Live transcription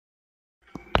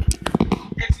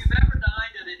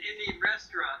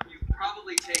restaurant, you've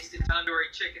probably tasted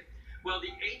tandoori chicken. Well,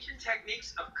 the ancient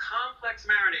techniques of complex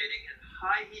marinating and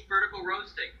high heat vertical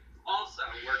roasting also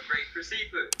work great for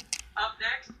seafood. Up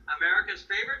next, America's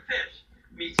favorite fish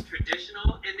meets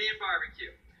traditional Indian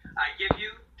barbecue. I give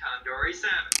you tandoori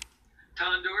salmon.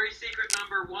 Tandoori secret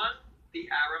number 1, the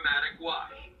aromatic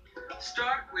wash.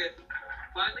 Start with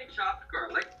finely chopped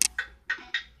garlic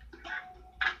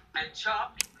and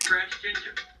chopped fresh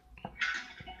ginger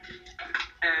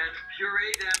and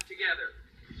puree them together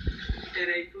in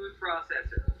a food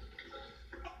processor.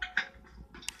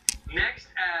 Next,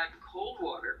 add cold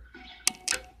water,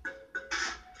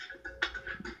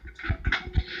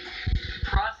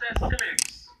 process to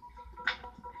mix,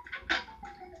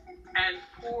 and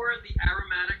pour the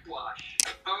aromatic wash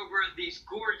over these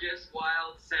gorgeous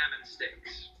wild salmon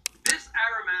steaks. This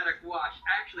aromatic wash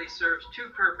actually serves 2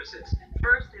 purposes.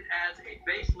 First, it adds a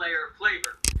base layer of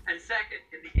flavor, and second,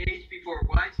 in the age before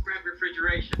widespread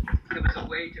refrigeration, it was a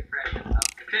way to freshen up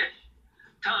the fish.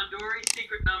 Tandoori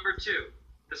secret number 2,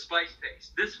 the spice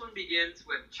paste. This one begins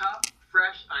with chopped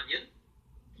fresh onion,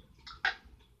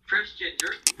 fresh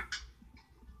ginger,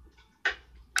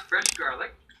 fresh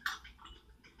garlic,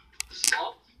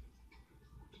 salt,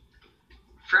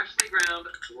 freshly ground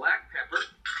black pepper,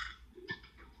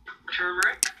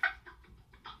 turmeric,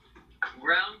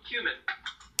 ground cumin,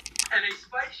 and a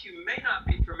spice you may not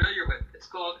be familiar with. It's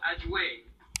called ajwain.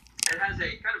 It has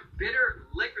a kind of bitter,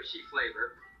 licoricey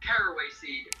flavor. Caraway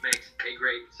seed makes a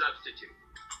great substitute.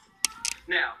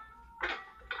 Now,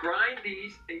 grind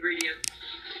these ingredients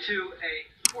to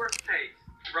a coarse paste,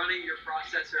 running your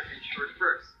processor in short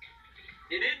bursts.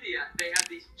 In India, they have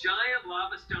these giant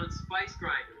lava stone spice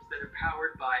grinders that are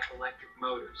powered by electric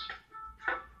motors.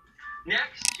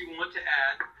 Next, you want to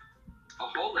add a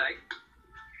whole egg,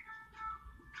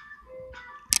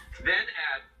 then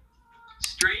add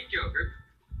strained yogurt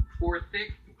or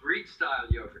thick Greek-style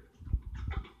yogurt.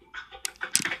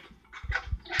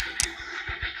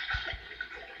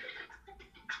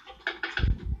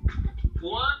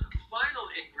 One final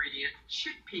ingredient,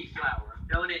 chickpea flour,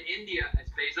 known in India as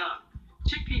besan.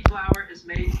 Chickpea flour is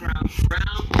made from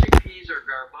ground chickpeas or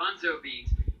garbanzo beans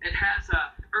and has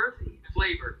an earthy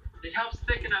flavor. It helps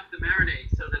thicken up the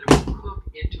marinade so that it will cook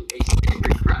into a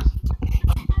savory crust.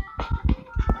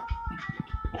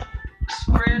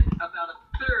 Spread about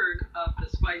 1/3 of the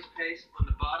spice paste on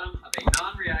the bottom of a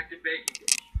non-reactive baking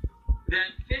dish.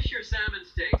 Then fish your salmon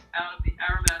steaks out of the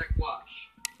aromatic wash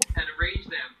and arrange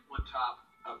them on top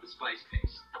of the spice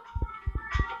paste.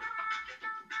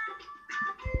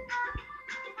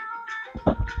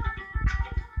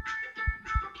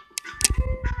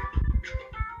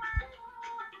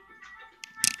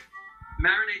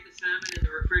 Marinate the salmon in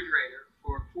the refrigerator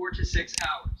for 4 to 6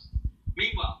 hours.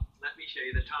 Meanwhile, let me show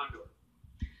you the tandoor.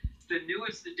 The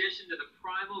newest addition to the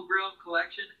Primal grill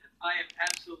collection, and I am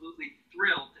absolutely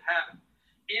thrilled to have it.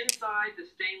 Inside the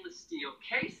stainless steel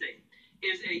casing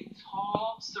is a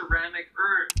tall ceramic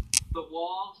urn. The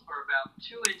walls are about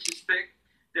 2 inches thick.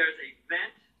 There's a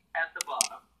vent at the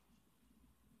bottom.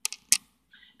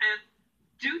 And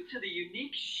due to the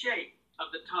unique shape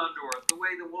of the tandoor, the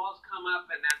way the walls come up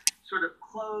and then sort of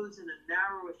close in a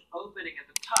narrowish opening at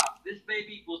the top, this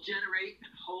baby will generate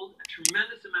and hold a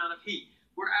tremendous amount of heat.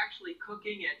 We're actually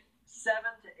cooking at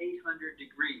 700 to 800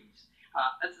 degrees.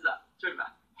 This is a sort of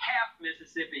a half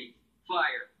Mississippi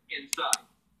fire inside.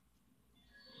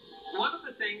 One of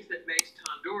the things that makes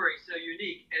tandoori so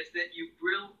unique is that you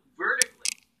grill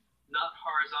vertically, not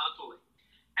horizontally.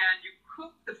 And you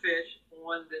cook the fish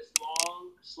on this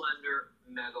long, slender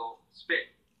metal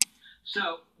spit.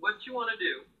 So what you want to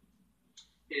do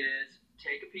is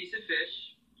take a piece of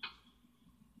fish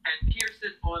and pierce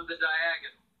it on the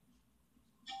diagonal.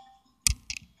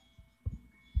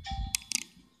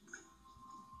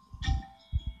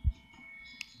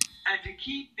 And to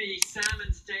keep the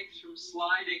salmon steaks from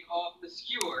sliding off the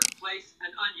skewer, place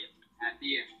an onion at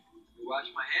the end.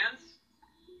 Wash my hands.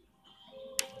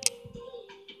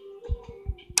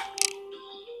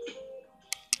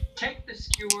 Take the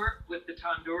skewer with the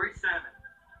tandoori salmon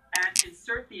and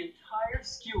insert the entire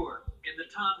skewer in the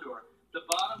tandoor. The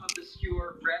bottom of the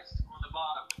skewer rests on the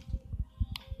bottom.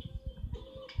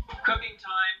 Cooking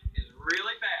time is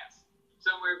really fast,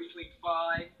 somewhere between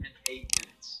 5 and 8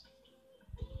 minutes.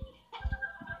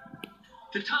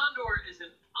 The tandoor is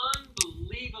an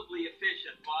unbelievably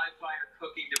efficient live fire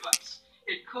cooking device.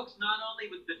 It cooks not only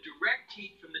with the direct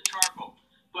heat from the charcoal,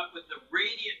 but with the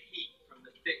radiant heat from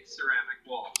the thick ceramic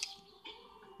walls.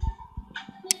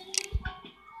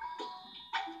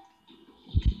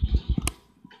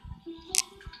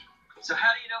 So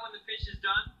how do you know when the fish is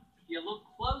done? If you look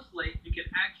closely, you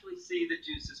can actually see the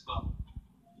juices bubble.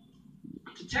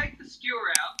 To take the skewer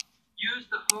out, use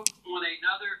the hook on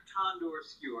another tandoor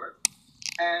skewer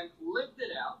and lift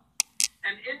it out.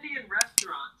 And Indian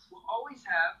restaurants will always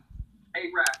have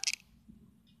a rack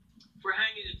for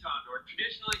hanging the tandoor.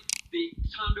 Traditionally, the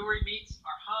tandoori meats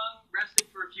are hung, rested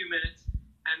for a few minutes,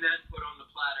 and then put on the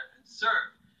platter and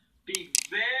served. Be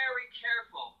very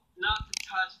careful not to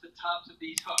touch the tops of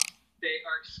these hooks. They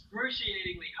are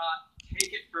excruciatingly hot.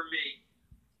 Take it from me.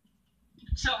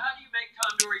 So how do you make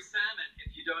tandoori salmon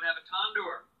if you don't have a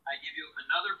tandoor? I give you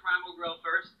another Primal grill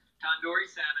first, tandoori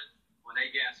salmon on a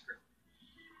gas grill.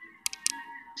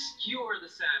 Skewer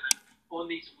the salmon on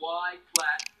these wide,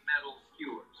 flat metal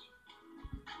skewers.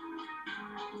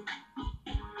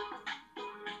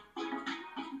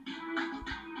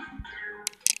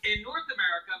 In North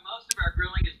America, most of our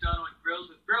grilling is done on grills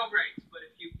with grill grates, but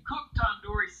if you cook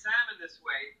tandoori salmon this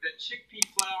way, the chickpea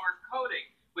flour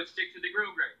coating would stick to the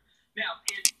grill grate. Now,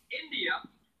 in India,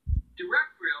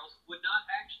 direct grills would not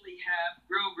actually have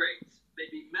grill grates.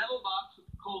 They'd be metal box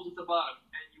with coals at the bottom,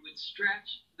 and you would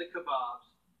stretch the kebabs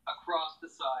across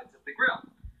the sides of the grill.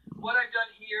 What I've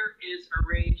done here is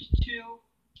arrange two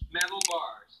metal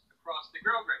bars across the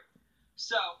grill grate.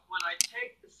 So when I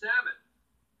take the salmon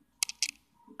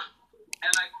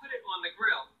and I put it on the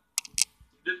grill,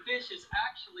 the fish is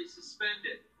actually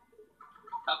suspended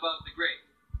above the grate.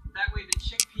 That way the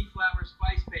chickpea flour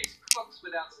spice paste cooks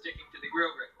without sticking to the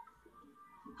grill grate.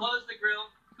 Close the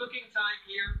grill. Cooking time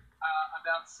here,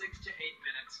 about 6 to 8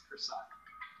 minutes per side.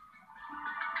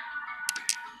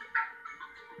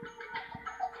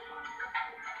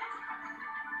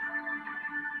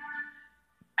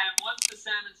 And once the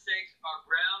salmon steaks are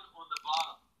brown on the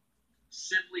bottom,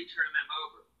 simply turn them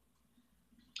over.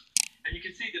 And you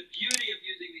can see the beauty of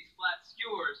using these flat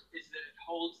skewers is that it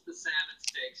holds the salmon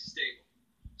steaks stable.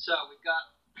 So we've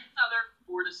got another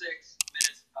 4 to 6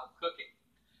 minutes of cooking.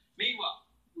 Meanwhile,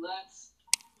 let's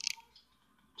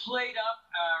plate up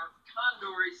our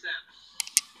tandoori salmon.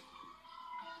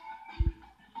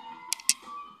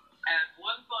 And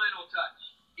one final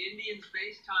touch, Indians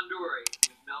baste tandoori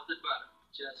with melted butter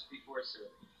just before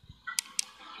serving.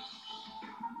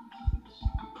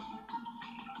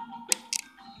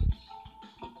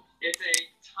 It's a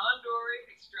tandoori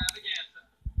extravaganza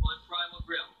on Primal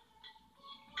Grill.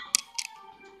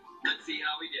 Let's see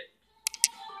how we did.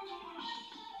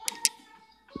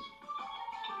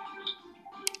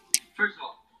 First of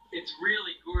all, it's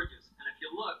really gorgeous. And if you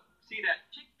look, see that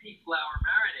chickpea flour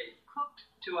marinade cooked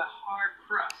to a hard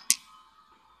crust.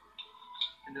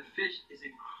 And the fish is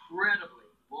incredibly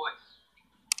moist.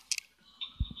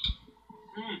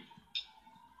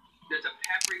 There's a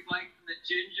peppery bite from the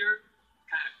ginger,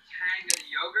 kind of tang of the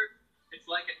yogurt. It's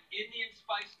like an Indian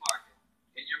spice market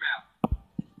in your mouth.